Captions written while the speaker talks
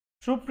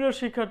সুপ্রিয়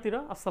শিক্ষার্থীরা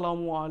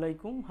আসসালামু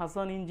আলাইকুম।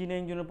 হাসান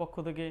ইঞ্জিনিয়ারিং জোনের পক্ষ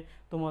থেকে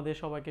তোমাদের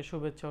সবাইকে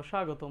শুভেচ্ছা ও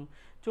স্বাগতম।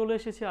 চলে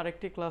এসেছি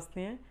আরেকটি ক্লাস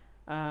নিয়ে।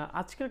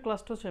 আজকের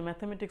ক্লাসটা হচ্ছে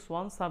ম্যাথমেটিক্স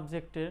 1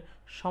 সাবজেক্টের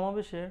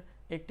সমাবেশের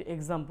একটি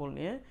এক্সাম্পল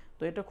নিয়ে।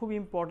 তো এটা খুব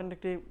ইম্পর্ট্যান্ট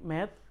একটি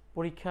ম্যাথ।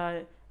 পরীক্ষায়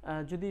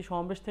যদি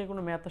সমাবেশ থেকে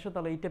কোনো ম্যাথ আসে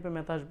তাহলে এই টাইপের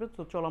ম্যাথ আসবে।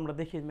 তো চলো আমরা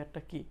দেখি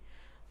ম্যাথটা কী।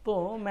 তো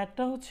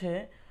ম্যাথটা হচ্ছে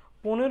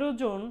 15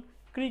 জন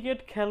ক্রিকেট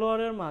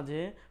খেলোয়াড়ের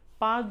মাঝে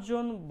 5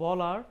 জন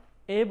বোলার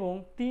এবং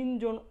 3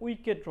 জন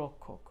উইকেট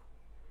রক্ষক।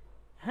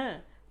 হ্যাঁ,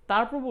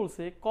 তারপর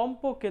বলছে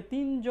কমপক্ষে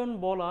 3 জন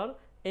বোলার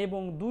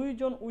এবং 2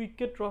 জন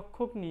উইকেট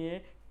রক্ষক নিয়ে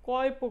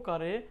কয়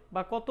প্রকারে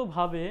বা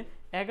কতভাবে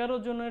 11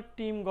 জনের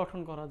টিম গঠন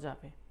করা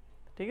যাবে।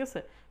 ঠিক আছে,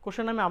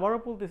 কোশ্চেন আমি আবারও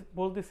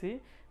বলতেছি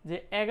যে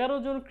 11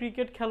 জন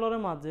ক্রিকেট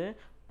খেলোয়াড়ের মাঝে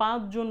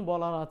 5 জন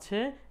বোলার আছে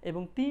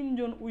এবং 3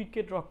 জন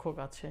উইকেট রক্ষক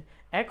আছে।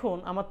 এখন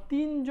আমার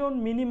 3 জন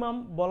মিনিমাম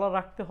বোলার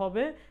রাখতে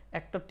হবে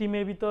একটা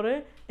টিমের ভিতরে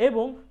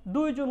এবং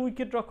 2 জন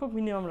উইকেট রক্ষক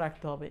মিনিমাম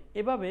রাখতে হবে।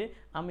 এভাবে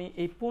আমি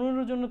এই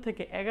 15 জন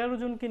থেকে 11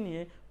 জনকে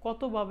নিয়ে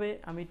কতভাবে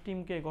আমি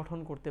টিমকে গঠন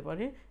করতে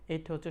পারি,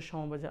 এইটা হচ্ছে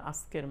সমাবেশের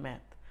আজকের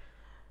ম্যাথ।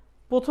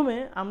 প্রথমে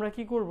আমরা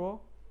কি করব,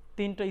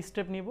 3টা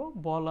স্টেপ নিব।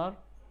 বলার,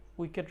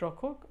 উইকেট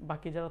রক্ষক,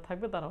 বাকি যারা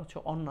থাকবে তারা হচ্ছে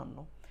অন্যান্য।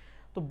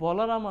 তো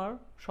বলার আমার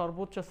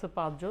সর্বোচ্চ আছে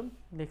 5 জন,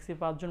 লিখছি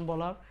 5 জন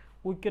বলার।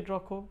 উইকেট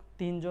রক্ষক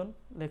 3 জন,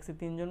 লিখছি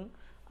 3 জন।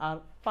 আর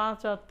 5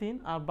 আর 3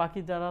 আর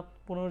বাকি যারা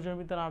 15 জনের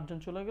ভিতরে 8 জন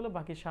চলে গেল,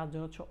 বাকি 7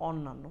 জন হচ্ছে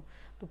অন্যান্য।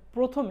 তো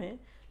প্রথমে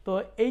তো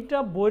এইটা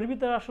বইয়ের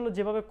ভিতরে আসলে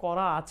যেভাবে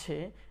করা আছে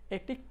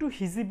একটু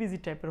হিজিবিজি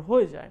টাইপের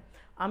হয়ে যায়।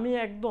 আমি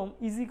একদম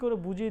ইজি করে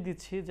বুঝিয়ে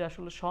দিচ্ছি যে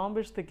আসলে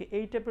সমাবেশ থেকে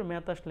এই টাইপের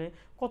ম্যাথ আসলে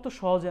কত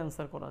সহজে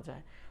অ্যান্সার করা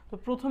যায়। তো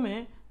প্রথমে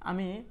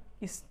আমি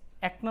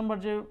 1 নম্বর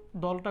যে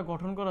দলটা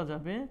গঠন করা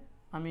যাবে,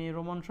 আমি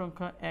রোমান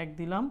সংখ্যা 1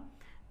 দিলাম।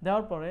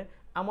 দেওয়ার পরে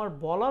আমার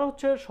বলার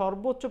হচ্ছে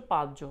সর্বোচ্চ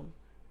 5 জন,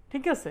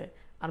 ঠিক আছে,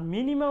 আর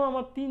মিনিমাম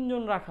আমার 3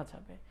 জন রাখা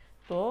যাবে।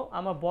 তো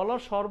আমার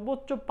বলার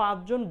সর্বোচ্চ 5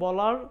 জন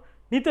বলার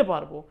নিতে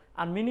পারবো,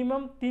 আর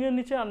মিনিমাম 3-এর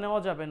নিচে আর নেওয়া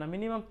যাবে না,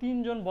 মিনিমাম 3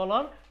 জন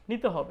বলার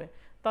নিতে হবে।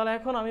 তাহলে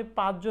এখন আমি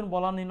 5 জন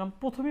বলার নিলাম।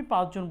 প্রথমেই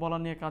 5 জন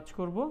বলার নিয়ে কাজ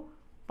করব,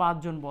 5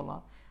 জন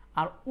বলার।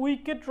 আর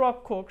উইকেট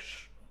রক্ষক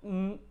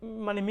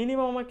মানে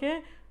মিনিমাম আমাকে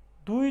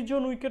 2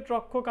 জন উইকেট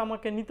রক্ষক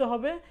আমাকে নিতে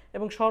হবে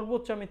এবং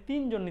সর্বোচ্চ আমি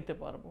 3 জন নিতে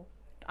পারবো।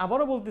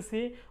 আবারও বলতেছি,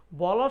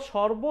 বলার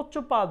সর্বোচ্চ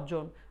 5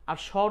 জন আর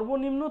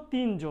সর্বনিম্ন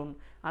 3 জন,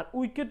 আর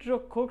উইকেট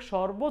রক্ষক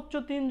সর্বোচ্চ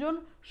 3 জন,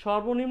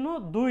 সর্বনিম্ন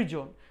 2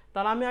 জন।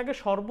 তাহলে আমি আগে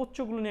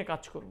সর্বোচ্চগুলো নিয়ে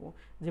কাজ করব।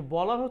 যে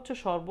বলার হচ্ছে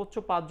সর্বোচ্চ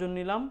 5 জন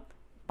নিলাম,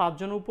 5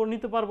 জনের উপর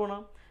নিতে পারবো না।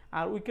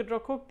 আর উইকেট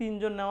রক্ষক 3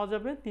 জন নেওয়া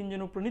যাবে, 3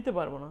 জনের উপর নিতে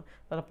পারবো না।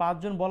 তাহলে 5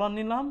 জন বলার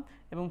নিলাম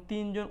এবং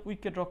 3 জন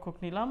উইকেট রক্ষক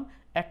নিলাম।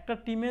 একটা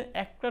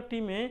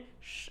টিমে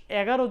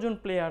 11 জন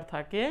প্লেয়ার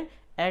থাকে।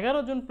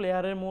 11 জন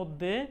প্লেয়ারের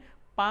মধ্যে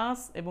 5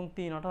 এবং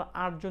 3 অর্থাৎ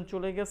 8 জন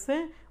চলে গেছে।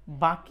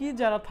 বাকি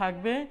যারা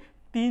থাকবে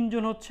 3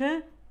 জন হচ্ছে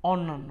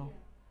অন্যান্য।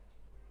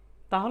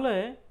 তাহলে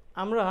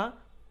আমরা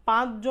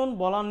 5 জন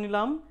বলার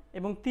নিলাম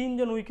এবং 3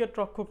 জন উইকেট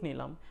রক্ষক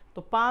নিলাম। তো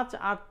 5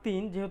 আর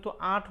 3 যেহেতু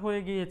 8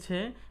 হয়ে গিয়েছে,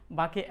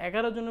 বাকি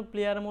 11 জনের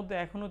প্লেয়ারের মধ্যে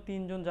এখনও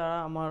 3 জন যারা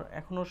আমার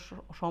এখনও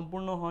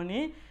সম্পূর্ণ হয়নি,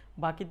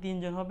 বাকি 3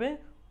 জন হবে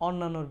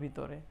অন্যান্যর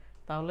ভিতরে।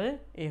 তাহলে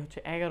এই হচ্ছে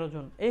 11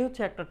 জন। এই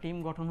হচ্ছে একটা টিম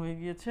গঠন হয়ে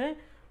গিয়েছে।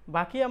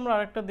 বাকি আমরা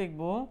আরেকটা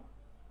দেখব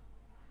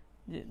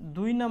যে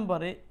 2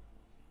 নম্বরে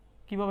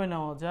কিভাবে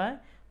নেওয়া যায়।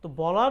 তো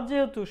বলার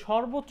যেহেতু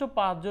সর্বোচ্চ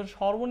 5 জন,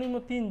 সর্বনিম্ন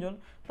 3 জন,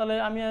 তাহলে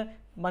আমি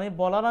মানে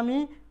বলার আমি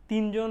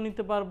 3 জন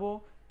নিতে পারবো,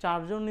 4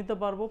 জন নিতে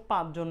পারবো,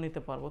 5 জন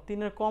নিতে পারবো।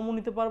 3-এর কমও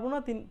নিতে পারবো না,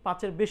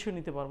 5-এর বেশিও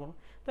নিতে পারবো না।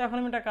 তো এখন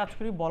আমি একটা কাজ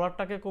করি,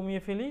 বলারটাকে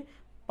কমিয়ে ফেলি।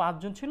 5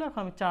 জন ছিল, এখন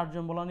আমি 4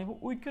 জন বলার নিব।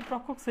 উইকেট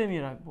রক্ষক সেমই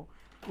রাখবো,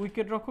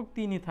 উইকেট রক্ষক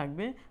 3ই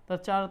থাকবে। তার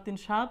 4 3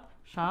 7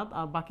 7,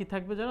 আর বাকি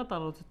থাকবে যারা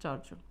তারা হচ্ছে 4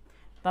 জন।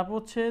 তারপর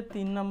হচ্ছে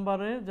 3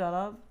 নম্বরে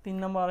যারা 3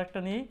 নম্বর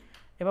আরেকটা নেই।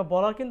 এবার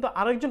বলার কিন্তু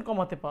আরেকজন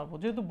কমাতে পারবো,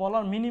 যেহেতু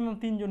বলার মিনিমাম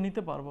 3 জন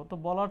নিতে পারবো। তো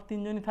বলার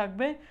 3 জনই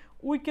থাকবে।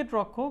 উইকেট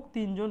রক্ষক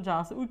 3 জন যা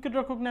আছে, উইকেট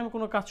রক্ষক নিয়ে আমি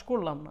কোনো কাজ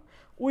করলাম না।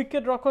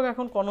 উইকেট রক্ষক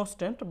এখন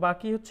কনস্ট্যান্ট,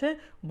 বাকি হচ্ছে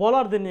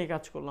বলারদের নিয়ে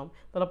কাজ করলাম।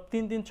 তাহলে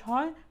 3 3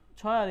 6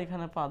 6, আর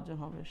এখানে 5 জন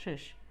হবে,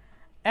 শেষ।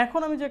 এখন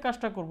আমি যে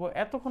কাজটা করব,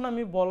 এতক্ষণ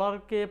আমি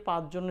বলারকে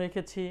 5 জন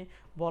রেখেছি,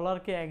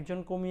 বলারকে 1 জন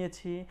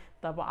কমিয়েছি,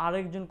 তারপর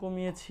আরেকজন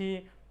কমিয়েছি,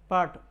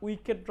 বাট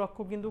উইকেট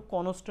রক্ষক কিন্তু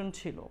কনস্ট্যান্ট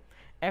ছিল।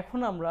 এখন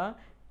আমরা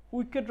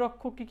উইকেট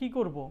রক্ষককে কি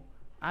করব,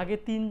 আগে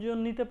 3 জন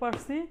নিতে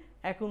পারছি,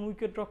 এখন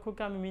উইকেট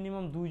রক্ষককে আমি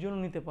মিনিমাম 2 জন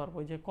নিতে পারবো।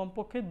 যে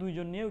কমপক্ষে 2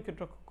 জন নিয়ে উইকেট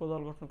রক্ষক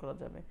দল গঠন করা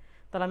যাবে।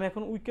 তাহলে আমি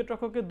এখন উইকেট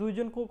রক্ষককে 2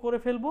 জন করে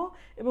ফেলবো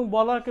এবং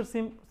বলারকে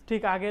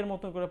ঠিক আগের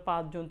মতো করে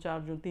 5 জন 4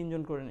 জন 3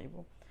 জন করে নিব।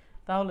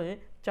 তাহলে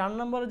 4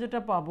 নম্বরে যেটা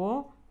পাবো,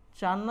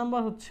 4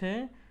 নম্বর হচ্ছে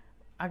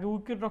আগে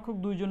উইকেট রক্ষক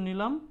 2 জন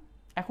নিলাম,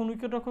 এখন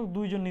উইকেট রক্ষক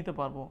 2 জন নিতে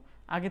পারবো।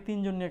 আগে 3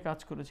 জন নিয়ে কাজ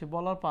করেছি,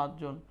 বলার 5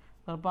 জন।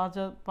 তার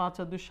 5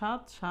 আর 2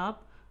 7 7,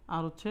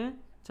 আর হচ্ছে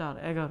 4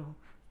 11।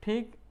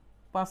 ঠিক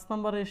 5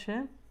 নম্বরে এসে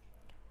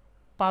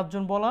 5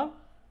 জন বলার,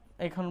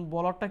 এখন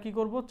বলারটা কি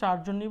করব, 4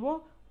 জন নিব,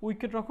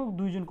 উইকেট রক্ষক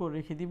 2 জন করে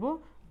রেখে দিব।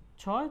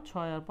 6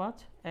 6 আর 5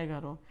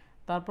 11।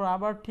 তারপর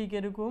আবার ঠিক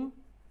এরকম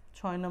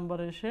 6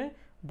 নম্বরে এসে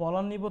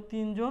বলার নিব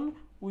 3 জন,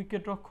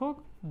 উইকেট রক্ষক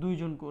 2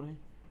 জন করে।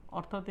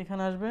 অর্থাৎ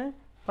এখানে আসবে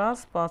 5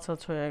 5 আর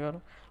 6 11।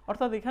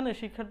 অর্থাৎ এখানে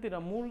শিক্ষার্থীরা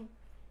মূল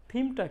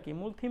থিমটা কি?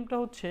 মূল থিমটা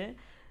হচ্ছে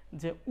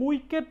যে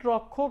উইকেট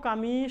রক্ষক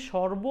আমি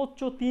সর্বোচ্চ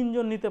 3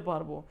 জন নিতে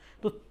পারবো।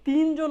 তো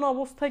 3 জন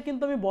অবস্থায়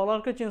কিন্তু আমি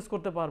বলারকে চেঞ্জ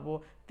করতে পারবো।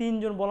 3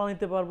 জন বলার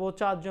নিতে পারবো,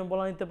 4 জন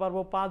বলার নিতে পারবো,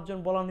 5 জন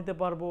বলার নিতে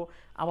পারবো।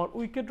 আবার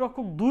উইকেট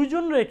রক্ষক 2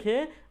 জন রেখে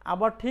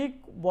আবার ঠিক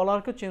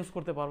বলারকে চেঞ্জ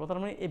করতে পারবো। তার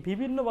মানে এই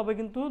বিভিন্নভাবে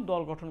কিন্তু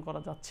দল গঠন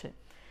করা যাচ্ছে।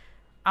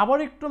 আবার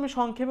একটু আমি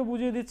সংক্ষেপে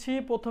বুঝিয়ে দিচ্ছি।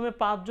 প্রথমে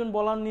 5 জন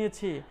বলার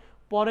নিয়েছি,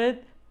 পরে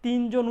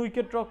 3 জন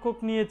উইকেট রক্ষক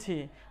নিয়েছি,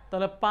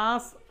 তাহলে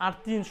 5 আর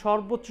 3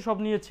 সর্বোচ্চ সব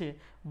নিয়েছি,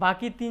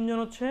 বাকি 3 জন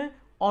হচ্ছে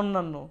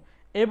অন্যান্য।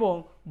 এবং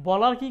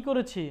বলার কি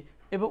করেছি,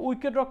 এবং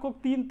উইকেট রক্ষক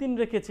 3 3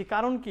 রেখেছি।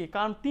 কারণ কি?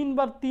 কারণ 3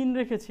 বার 3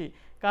 রেখেছি,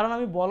 কারণ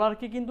আমি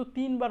বলারকে কিন্তু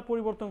 3 বার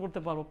পরিবর্তন করতে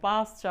পারবো।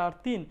 5 4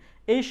 3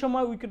 এই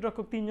সময় উইকেট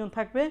রক্ষক 3 জন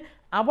থাকবে,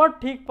 আবার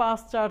ঠিক 5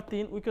 4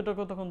 3 উইকেট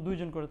রক্ষক তখন 2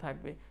 জন করে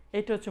থাকবে।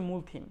 এটা হচ্ছে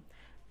মূল থিম।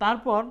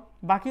 তারপর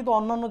বাকি তো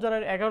অন্যান্য যারা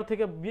 11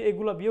 থেকে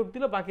এগুলো বিয়োগ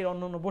দিলে বাকির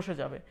অন্যান্য বসে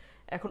যাবে।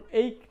 এখন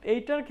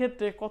এইটার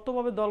ক্ষেত্রে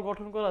কতভাবে দল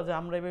গঠন করা যায়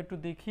আমরা এবার একটু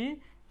দেখি।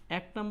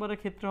 1 নম্বরের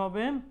ক্ষেত্রে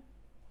হবে,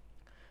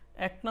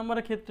 1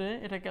 নম্বরের ক্ষেত্রে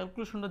এটা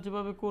ক্যালকুলেশনটা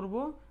যেভাবে করব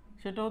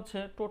সেটা হচ্ছে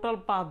টোটাল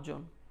 5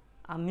 জন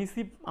আর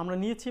আমরা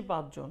নিয়েছি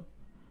 5 জন,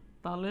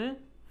 তাহলে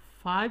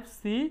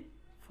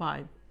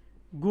 5C5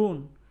 গুণ,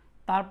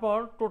 তারপর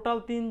টোটাল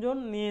 3 জন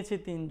নিয়েছি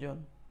 3 জন,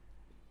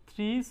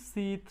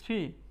 3C3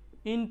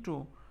 ইন্টু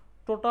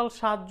টোটাল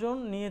 7 জন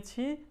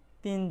নিয়েছি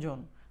 3 জন,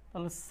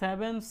 তাহলে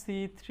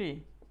 7C3।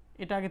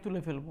 এটা আগে তুলে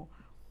ফেলবো।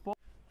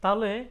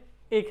 তাহলে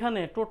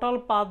এখানে টোটাল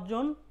 5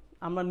 জন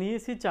আমরা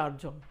নিয়েছি 4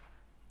 জন,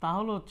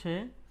 তাহলে হচ্ছে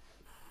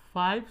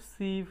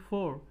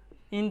 5C4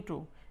 ইন্টু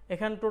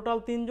এখানে টোটাল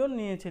 3 জন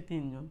নিয়েছে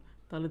 3 জন,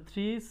 তাহলে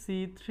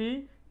 3C3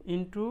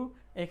 ইন্টু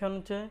এখানে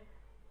হচ্ছে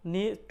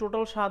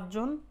টোটাল 7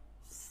 জন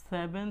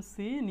 7C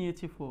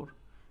নিয়েছি 4।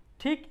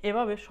 ঠিক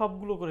এভাবে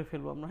সবগুলো করে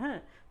ফেলবো আমরা। হ্যাঁ,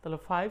 তাহলে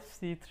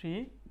 5C3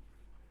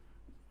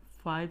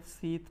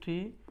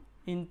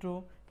 into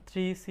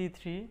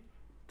 3C3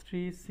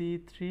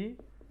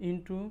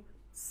 into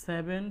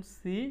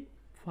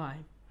 7C5।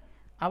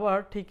 আবার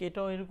ঠিক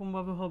এটাও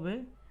এরকমভাবে হবে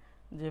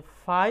যে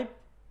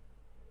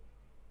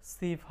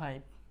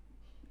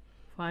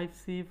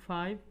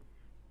 5C5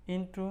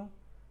 into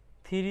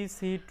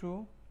 3C2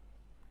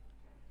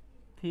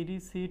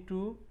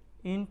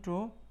 into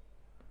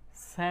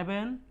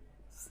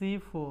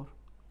 7C4।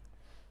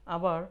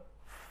 আবার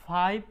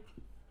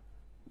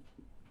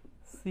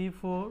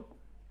 5C4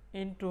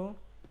 into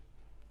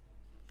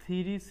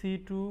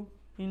 3C2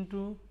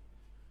 into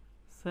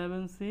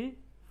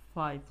 7C5।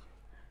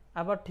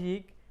 আবার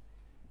ঠিক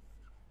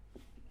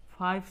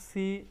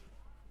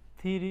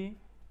 5C3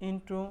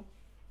 into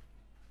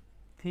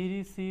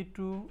 3C2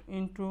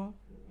 into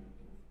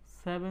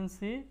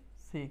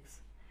 7C6।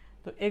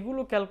 তো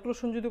এগুলো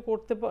ক্যালকুলেশন যদি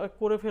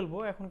করে ফেলবো।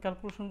 এখন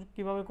ক্যালকুলেশন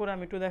কিভাবে করে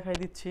আমি একটু দেখাই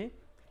দিচ্ছি।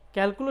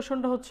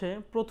 ক্যালকুলেশনটা হচ্ছে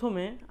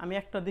প্রথমে আমি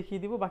একটা দেখিয়ে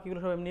দিব, বাকিগুলো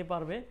সব এমনি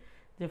পারবে।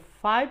 যে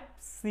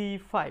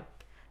 5C5,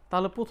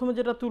 তাহলে প্রথমে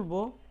যেটা তুলব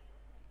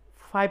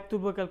 5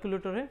 তুলব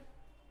ক্যালকুলেটরে,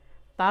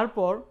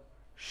 তারপর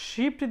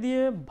শিফট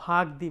দিয়ে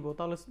ভাগ দিব,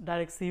 তাহলে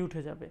ডাইরেক্ট সি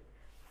উঠে যাবে।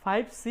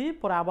 5C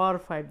পরে আবার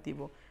 5 দিব,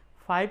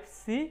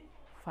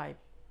 5C5।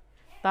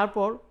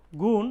 তারপর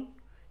গুণ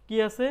কি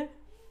আছে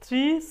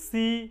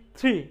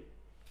 3C3,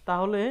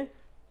 তাহলে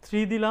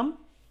 3 দিলাম,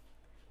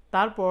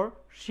 তারপর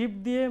শিফট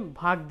দিয়ে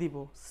ভাগ দিব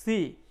সি,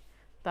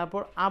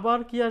 তারপর আবার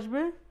কি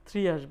আসবে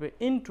 3 আসবে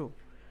ইনটু,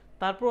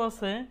 তারপর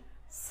আছে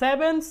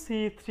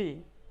 7C3,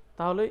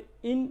 তাহলে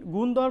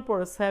গুণ দেওয়ার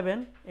পরে 7,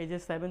 এই যে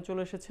 7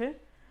 চলে এসেছে,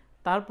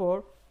 তারপর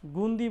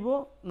গুণ দিব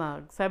না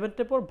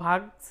 7টার পর ভাগ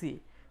সি,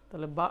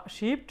 তাহলে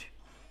শিফট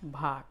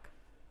ভাগ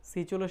সি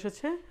চলে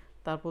এসেছে,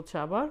 তারপর হচ্ছে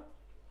আবার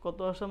কত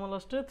আসে আমার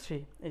লাস্টে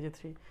 3, এই যে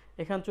 3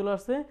 এখানে চলে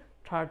আসছে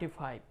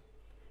 35।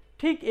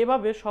 ঠিক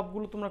এভাবে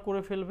সবগুলো তোমরা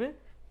করে ফেলবে,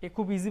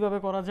 খুব ইজিভাবে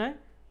করা যায়।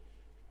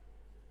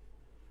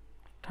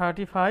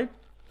 35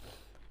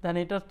 দেন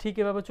এটা ঠিক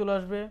এভাবে চলে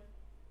আসবে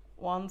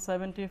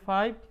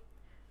 175,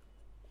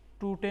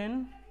 210,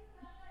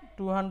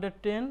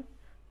 210,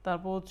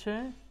 তারপর হচ্ছে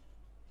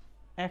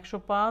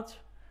 105,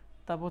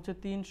 তারপর হচ্ছে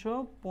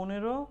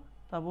 315,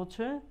 তারপর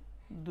হচ্ছে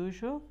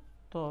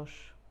 210।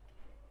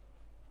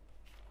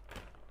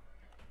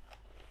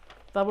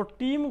 তারপর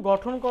টিম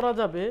গঠন করা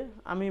যাবে।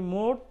 আমি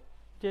মোট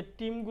যে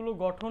টিমগুলো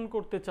গঠন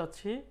করতে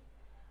চাচ্ছি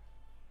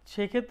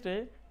সেক্ষেত্রে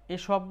এই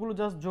সবগুলো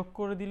জাস্ট যোগ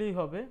করে দিলেই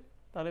হবে।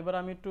 তাহলে এবার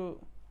আমি একটু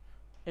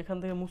এখান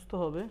থেকে মুছতে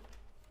হবে,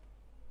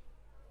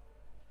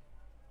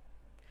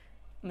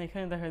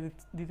 এখানে দেখা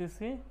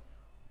দিতেছি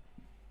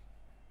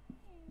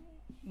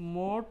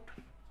মোট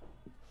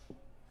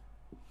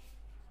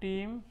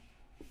টিম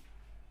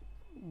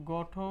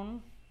গঠন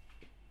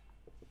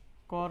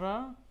করা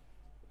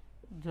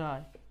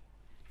যায়,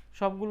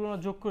 সবগুলো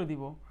যোগ করে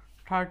দিব।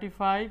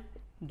 35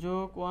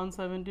 যোগ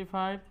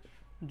 175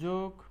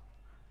 যোগ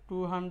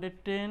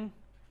 210,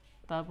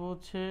 তারপর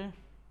হচ্ছে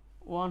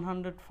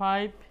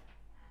 105,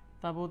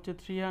 তারপর হচ্ছে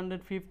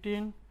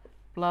 315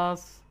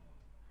 প্লাস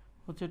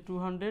হচ্ছে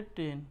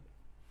 210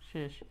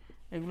 শেষ।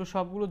 এগুলো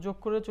সবগুলো যোগ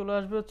করে চলে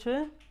আসবে হচ্ছে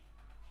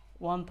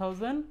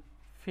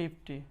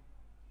 1050,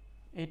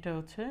 এটা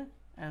হচ্ছে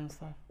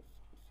অ্যান্সার।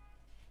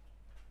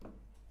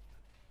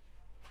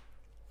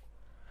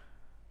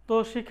 তো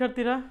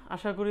শিক্ষার্থীরা,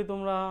 আশা করি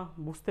তোমরা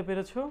বুঝতে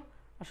পেরেছো।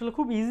 আসলে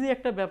খুব ইজি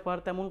একটা ব্যাপার,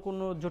 তেমন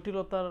কোনো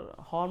জটিলতার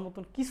হওয়ার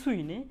মতন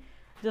কিছুই নেই।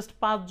 জাস্ট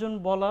 5 জন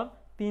বলার,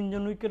 3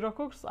 জন উইকেট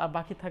রক্ষক, আর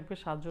বাকি থাকবে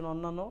 7 জন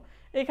অন্যান্য।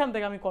 এখান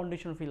থেকে আমি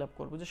কন্ডিশন ফিল আপ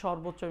করবো যে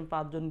সর্বোচ্চ আমি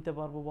 5 জন নিতে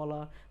পারবো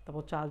বলার,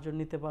 তারপর 4 জন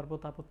নিতে পারবো,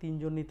 তারপর 3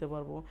 জন নিতে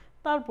পারবো,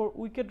 তারপর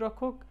উইকেট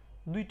রক্ষক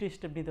 2টা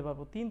স্টেপ নিতে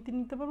পারবো, 3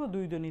 নিতে পারবো,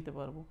 2 নিতে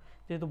পারবো।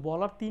 যেহেতু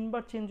বলার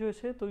 3বার চেঞ্জ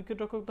হয়েছে, তো উইকেট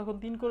রক্ষক তখন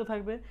 3 করে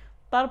থাকবে।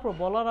 তারপর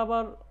বলার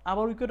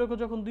আবার উইকেট রক্ষক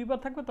যখন 2বার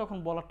থাকবে, তখন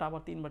বলারটা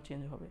আবার 3বার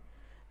চেঞ্জ হবে।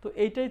 তো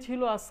এইটাই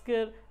ছিল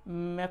আজকের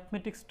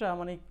ম্যাথমেটিক্সটা,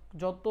 মানে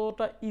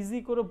যতটা ইজি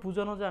করে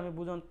বোঝানো যায় আমি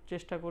বোঝানোর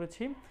চেষ্টা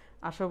করেছি।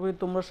 আশা করি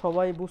তোমরা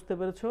সবাই বুঝতে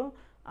পেরেছো।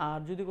 আর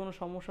যদি কোনো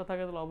সমস্যা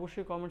থাকে তাহলে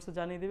অবশ্যই কমেন্টসে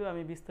জানিয়ে দিবে,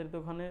 আমি বিস্তারিত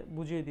ওখানে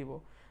বুঝিয়ে দিব।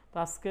 তো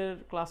আজকের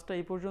ক্লাসটা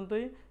এই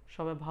পর্যন্তই,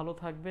 সবাই ভালো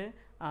থাকবে।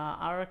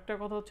 আর একটা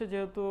কথা হচ্ছে,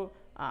 যেহেতু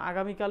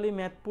আগামীকালই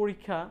ম্যাথ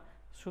পরীক্ষা,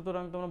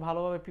 সুতরাং তোমরা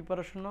ভালোভাবে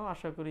প্রিপারেশন নাও।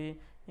 আশা করি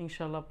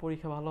ইনশাআল্লাহ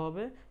পরীক্ষা ভালো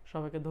হবে।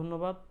 সবাইকে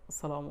ধন্যবাদ।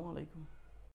 আসসালামু আলাইকুম।